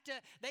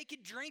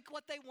could drink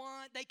what they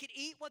want. They could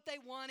eat what they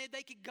wanted.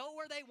 They could go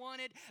where they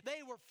wanted. They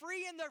were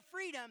free in their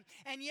freedom,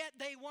 and yet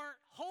they weren't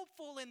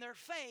hopeful in their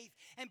faith.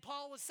 And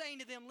Paul was saying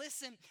to them,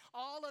 listen,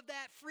 all of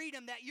that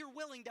freedom that you're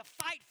willing to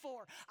fight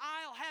for,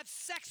 I'll have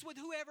sex with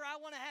whoever I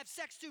want to have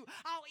sex to.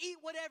 I'll eat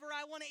whatever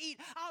I want to eat.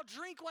 I'll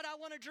drink what I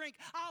want to drink.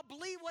 I'll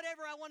believe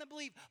whatever I want to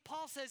believe.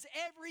 Paul says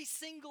every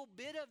single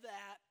bit of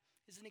that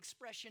is an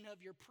expression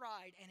of your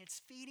pride, and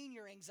it's feeding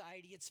your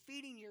anxiety, it's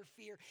feeding your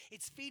fear,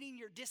 it's feeding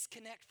your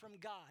disconnect from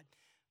God.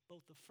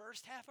 Both the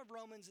first half of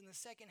Romans and the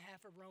second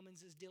half of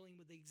Romans is dealing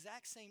with the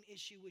exact same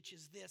issue, which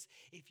is this: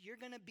 if you're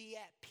going to be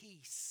at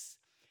peace,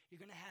 you're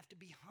going to have to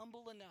be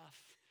humble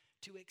enough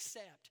to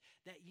accept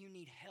that you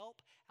need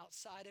help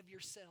outside of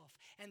yourself,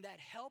 and that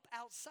help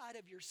outside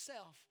of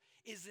yourself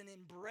is an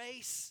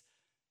embrace.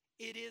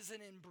 It is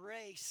an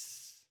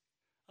embrace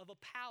of a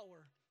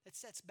power that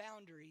sets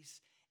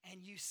boundaries,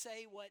 and you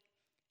say what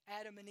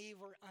Adam and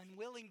Eve were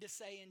unwilling to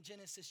say in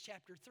Genesis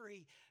chapter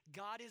 3.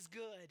 God is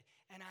good,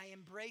 and I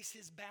embrace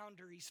his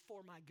boundaries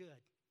for my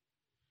good.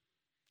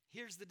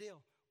 Here's the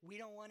deal. We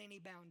don't want any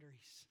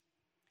boundaries.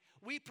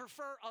 We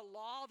prefer a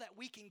law that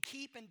we can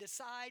keep and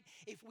decide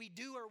if we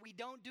do or we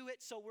don't do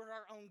it, so we're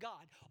our own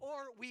God.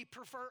 Or we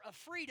prefer a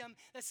freedom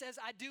that says,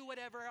 I do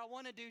whatever I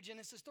want to do,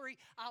 Genesis 3,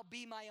 I'll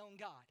be my own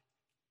God.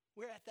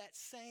 We're at that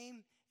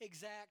same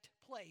exact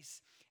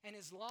place. And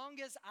as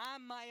long as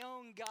I'm my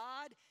own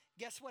God,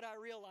 guess what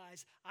I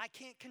realize? I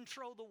can't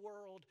control the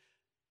world.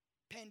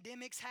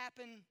 Pandemics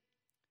happen.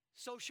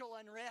 Social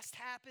unrest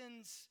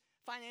happens.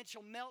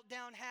 Financial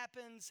meltdown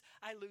happens.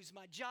 I lose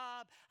my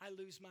job. I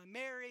lose my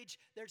marriage.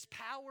 There's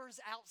powers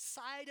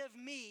outside of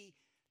me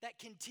that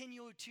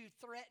continue to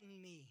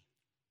threaten me.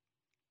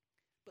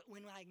 But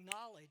when I'm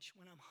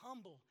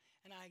humble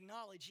and I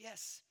acknowledge,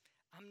 yes,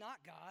 I'm not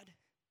God.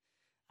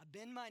 I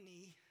bend my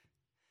knee.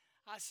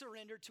 I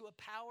surrender to a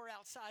power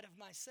outside of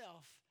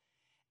myself,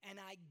 and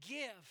I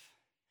give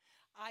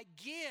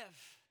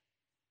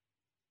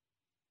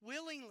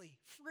willingly,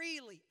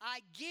 freely.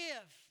 I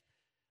give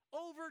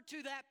over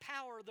to that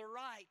power the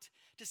right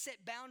to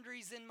set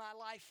boundaries in my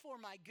life for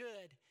my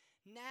good.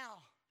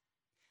 Now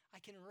I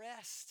can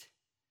rest.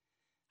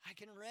 I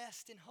can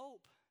rest in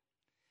hope.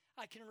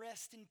 I can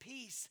rest in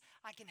peace.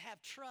 I can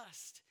have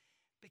trust,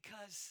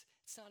 because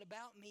it's not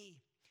about me.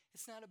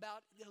 It's not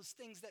about those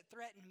things that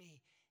threaten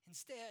me.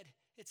 Instead,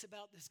 it's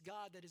about this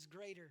God that is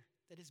greater,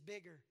 that is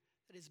bigger,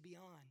 that is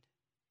beyond.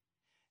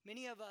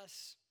 Many of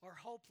us are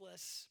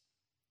hopeless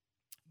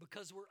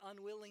because we're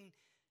unwilling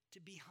to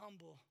be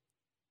humble.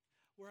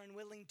 We're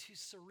unwilling to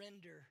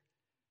surrender.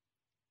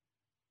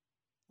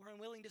 We're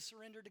unwilling to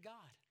surrender to God.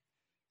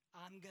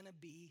 I'm going to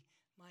be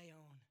my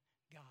own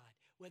God.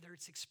 Whether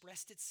it's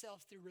expressed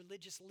itself through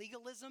religious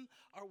legalism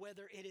or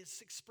whether it has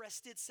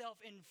expressed itself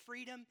in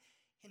freedom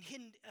and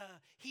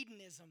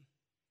hedonism,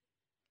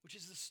 which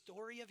is the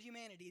story of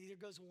humanity. It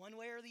either goes one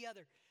way or the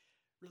other.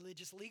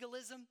 Religious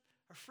legalism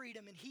or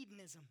freedom and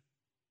hedonism.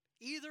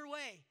 Either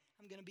way,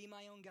 I'm going to be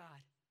my own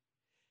God.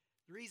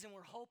 The reason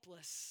we're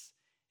hopeless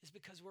is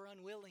because we're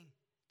unwilling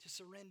to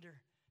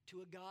surrender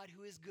to a God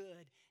who is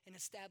good and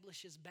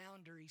establishes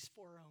boundaries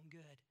for our own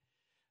good.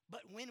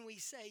 But when we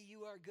say,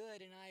 you are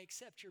good and I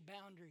accept your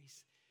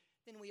boundaries,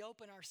 then we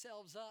open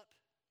ourselves up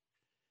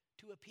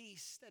to a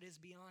peace that is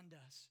beyond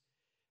us.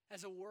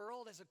 As a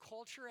world, as a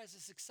culture, as a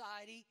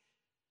society,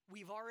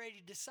 we've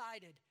already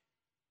decided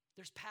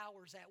there's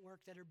powers at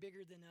work that are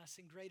bigger than us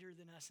and greater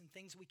than us and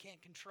things we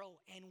can't control,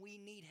 and we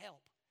need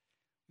help.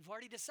 We've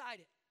already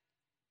decided.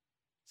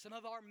 Some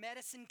of our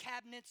medicine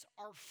cabinets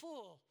are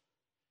full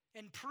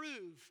and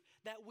prove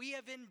that we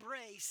have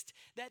embraced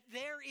that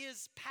there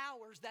is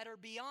powers that are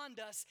beyond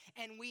us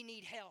and we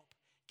need help.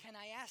 Can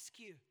I ask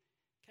you,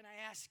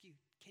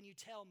 can you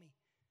tell me,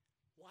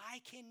 why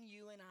can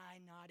you and I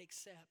not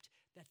accept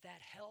that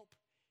that help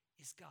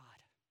is God?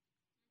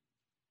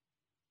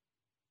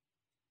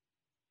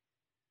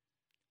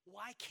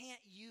 Why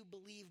can't you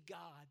believe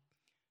God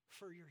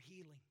for your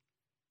healing?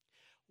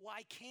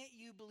 Why can't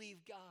you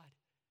believe God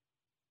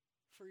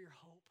for your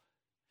hope?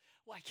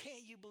 Why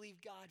can't you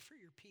believe God for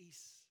your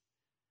peace?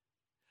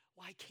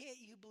 Why can't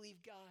you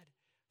believe God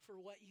for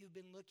what you've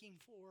been looking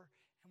for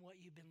and what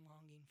you've been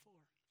longing for?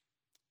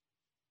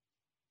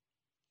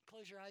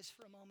 Close your eyes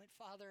for a moment.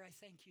 Father, I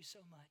thank you so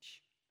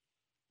much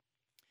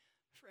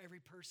for every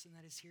person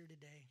that is here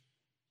today.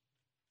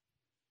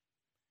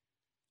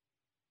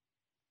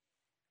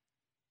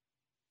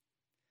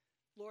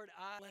 Lord,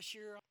 I'm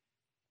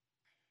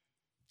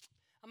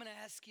going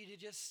to ask you to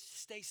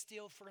just stay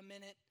still for a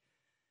minute,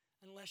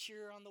 unless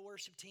you're on the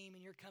worship team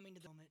and you're coming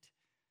to the moment.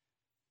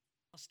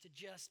 To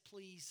just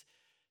please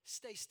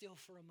stay still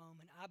for a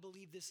moment. I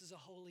believe this is a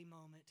holy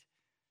moment.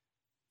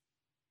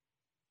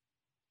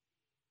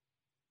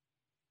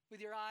 With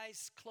your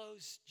eyes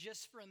closed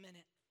just for a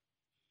minute,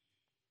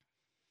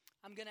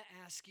 I'm going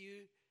to ask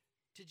you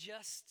to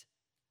just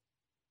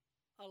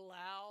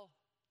allow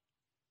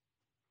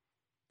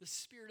the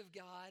Spirit of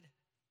God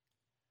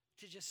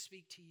to just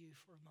speak to you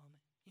for a moment.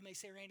 You may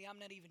say, Randy, I'm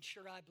not even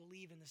sure I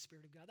believe in the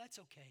Spirit of God. That's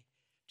okay.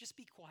 Just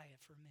be quiet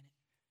for a minute.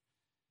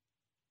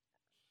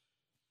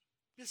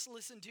 Just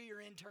listen to your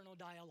internal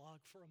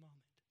dialogue for a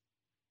moment.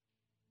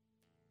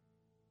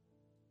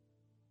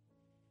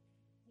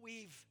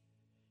 We've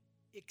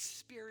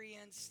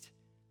experienced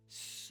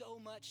so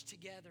much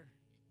together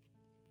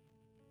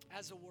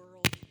as a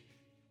world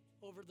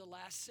over the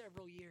last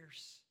several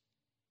years.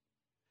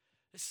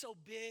 It's so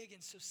big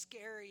and so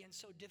scary and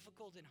so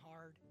difficult and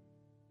hard.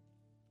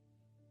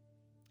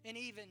 And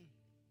even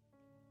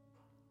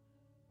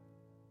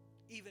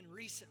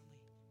recently,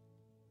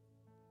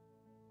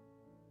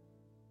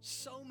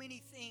 so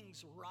many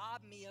things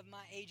rob me of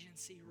my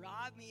agency,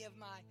 rob me of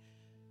my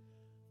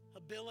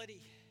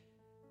ability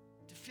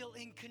to feel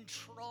in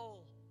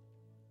control.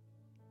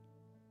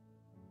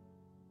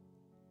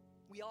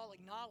 We all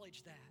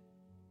acknowledge that.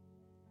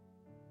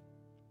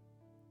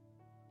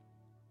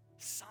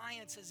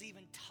 Science has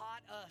even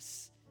taught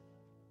us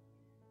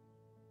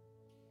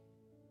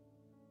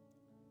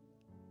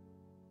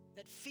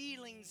that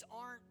feelings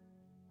aren't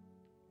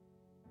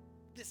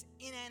this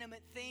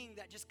inanimate thing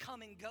that just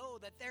come and go,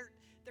 that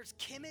there's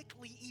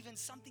chemically even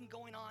something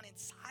going on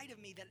inside of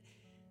me that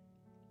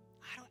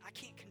I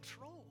can't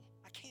control,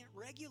 I can't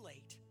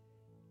regulate.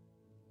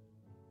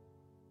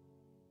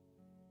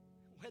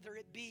 Whether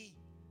it be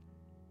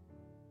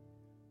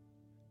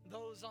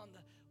those on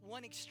the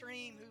one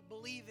extreme who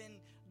believe in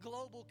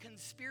global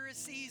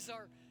conspiracies,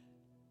 or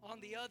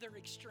on the other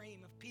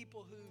extreme of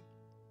people who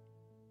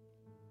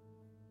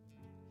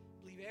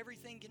believe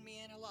everything can be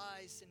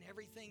analyzed and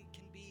everything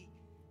can be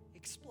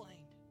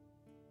explained.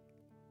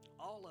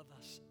 All of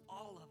us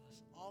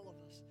have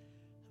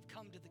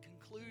come to the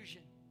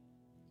conclusion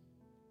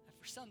that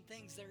for some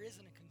things there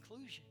isn't a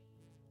conclusion.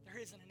 There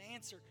isn't an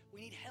answer. We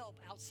need help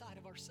outside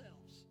of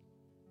ourselves.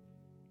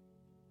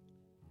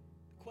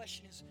 The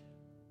question is,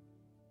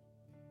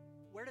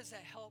 where does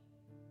that help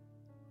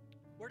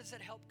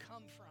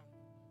come from?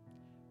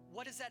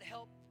 What does that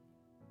help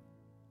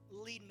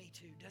lead me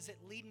to? Does it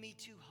lead me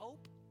to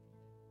hope?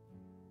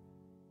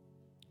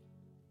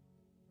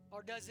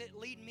 Or does it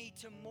lead me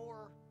to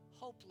more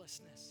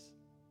hopelessness?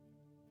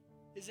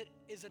 Is it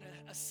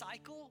a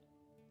cycle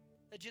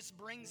that just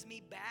brings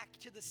me back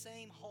to the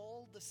same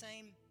hole, the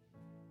same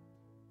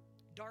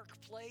dark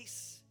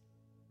place,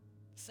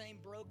 the same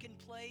broken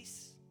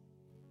place?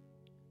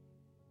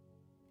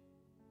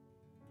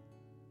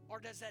 Or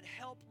does that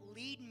help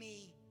lead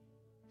me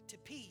to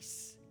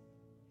peace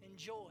and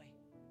joy?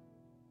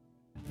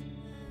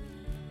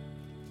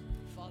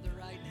 Father,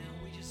 right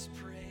now we just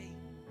pray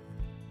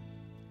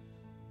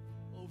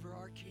over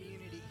our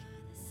community.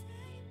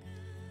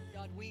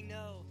 God, we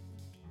know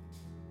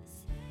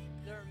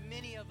there are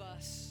many of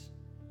us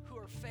who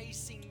are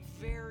facing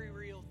very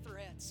real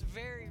threats,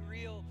 very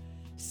real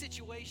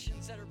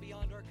situations that are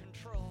beyond our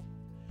control.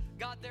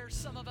 God, there's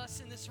some of us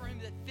in this room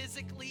that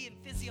physically and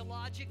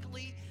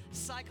physiologically,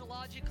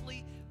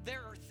 psychologically,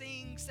 there are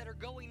things that are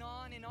going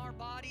on in our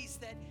bodies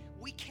that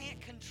we can't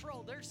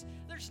control. There's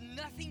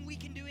nothing we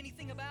can do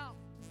anything about.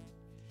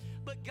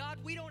 But God,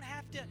 we don't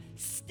have to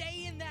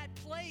stay in that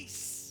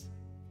place.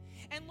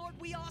 And Lord,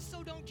 we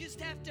also don't just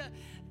have to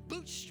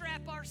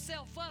bootstrap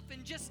ourselves up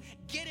and just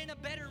get in a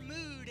better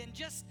mood and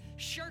just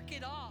shirk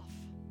it off.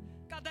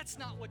 God, that's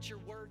not what your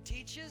word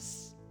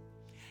teaches.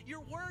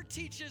 Your word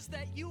teaches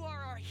that you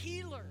are our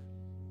healer.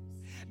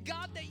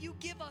 God, that you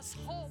give us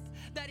hope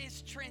that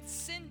is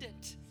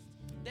transcendent,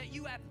 that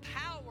you have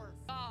power,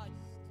 God,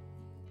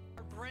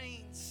 our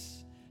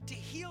brains, to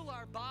heal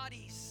our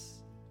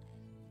bodies.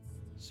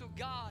 So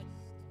God,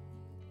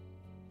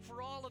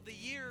 for all of the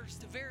years,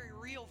 the very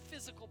real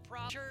physical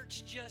problem,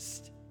 church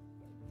just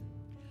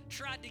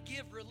tried to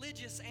give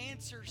religious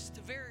answers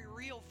to very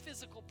real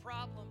physical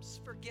problems.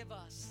 Forgive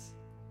us.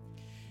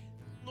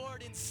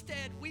 Lord,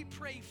 instead, we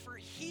pray for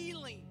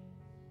healing.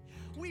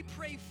 We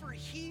pray for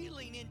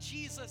healing in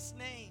Jesus'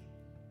 name.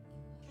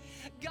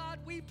 God,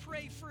 we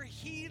pray for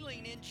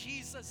healing in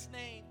Jesus'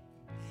 name.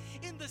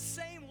 In the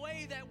same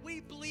way that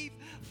we believe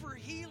for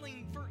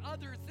healing for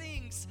other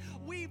things,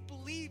 we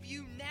believe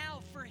you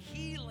now for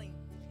healing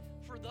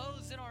for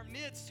those in our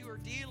midst who are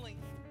dealing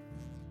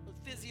with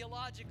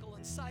physiological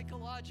and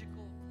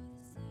psychological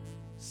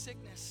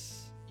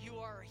sickness. You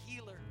are a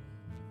healer,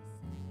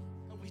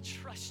 and we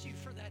trust you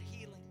for that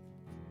healing.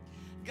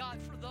 God,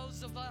 for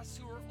those of us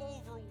who are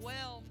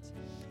overwhelmed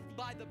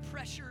by the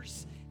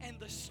pressures and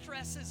the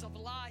stresses of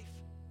life,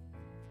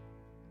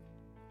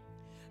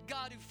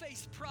 God, who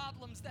face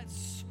problems that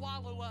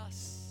swallow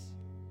us,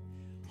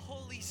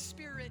 Holy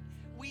Spirit,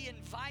 we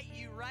invite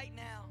you right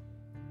now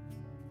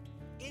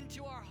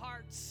into our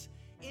hearts,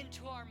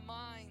 into our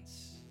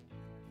minds.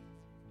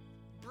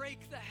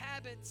 Break the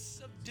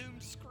habits of doom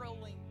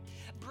scrolling.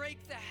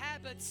 Break the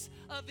habits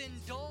of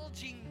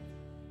indulging,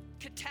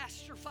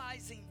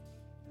 catastrophizing.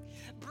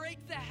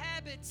 Break the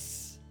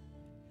habits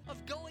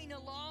of going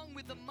along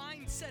with the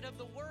mindset of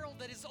the world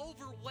that is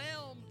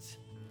overwhelmed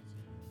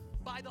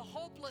by the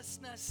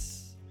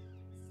hopelessness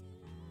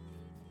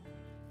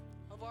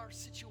of our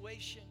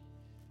situation.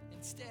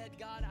 Instead,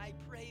 God, I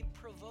pray,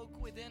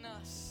 provoke within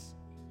us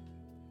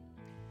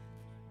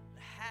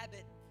the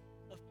habit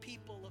of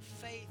people of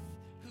faith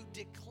who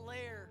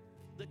declare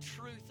the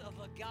truth of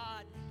a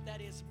God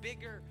that is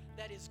bigger,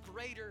 that is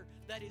greater,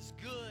 that is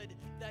good,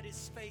 that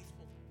is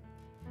faithful.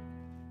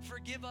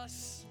 Forgive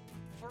us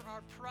for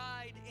our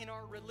pride in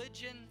our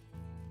religion,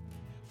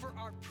 for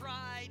our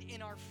pride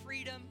in our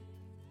freedom.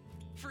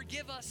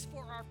 Forgive us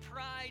for our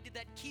pride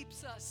that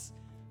keeps us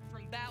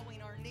from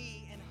bowing our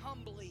knee and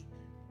humbly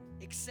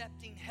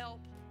accepting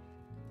help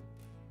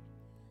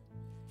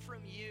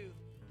from you.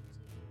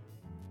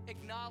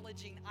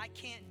 Acknowledging I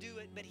can't do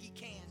it, but He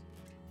can.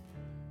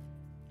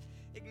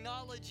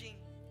 Acknowledging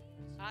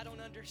I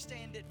don't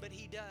understand it, but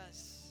He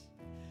does.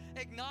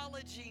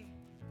 Acknowledging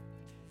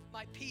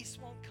my peace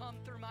won't come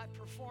through my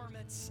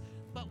performance,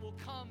 but will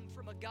come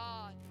from a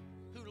God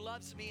who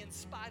loves me in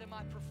spite of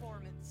my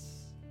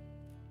performance.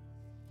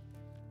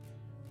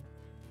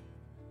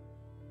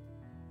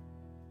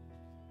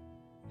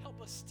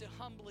 Help us to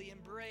humbly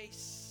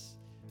embrace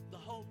the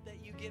hope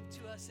that you give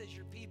to us as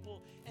your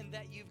people and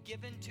that you've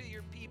given to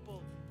your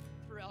people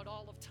throughout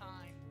all of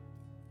time.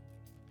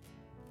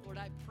 Lord,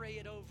 I pray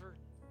it over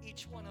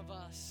each one of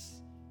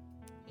us.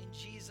 In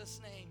Jesus'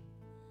 name,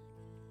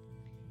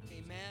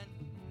 amen,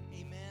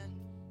 amen.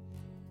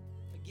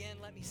 Again,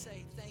 let me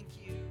say thank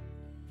you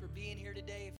for being here today.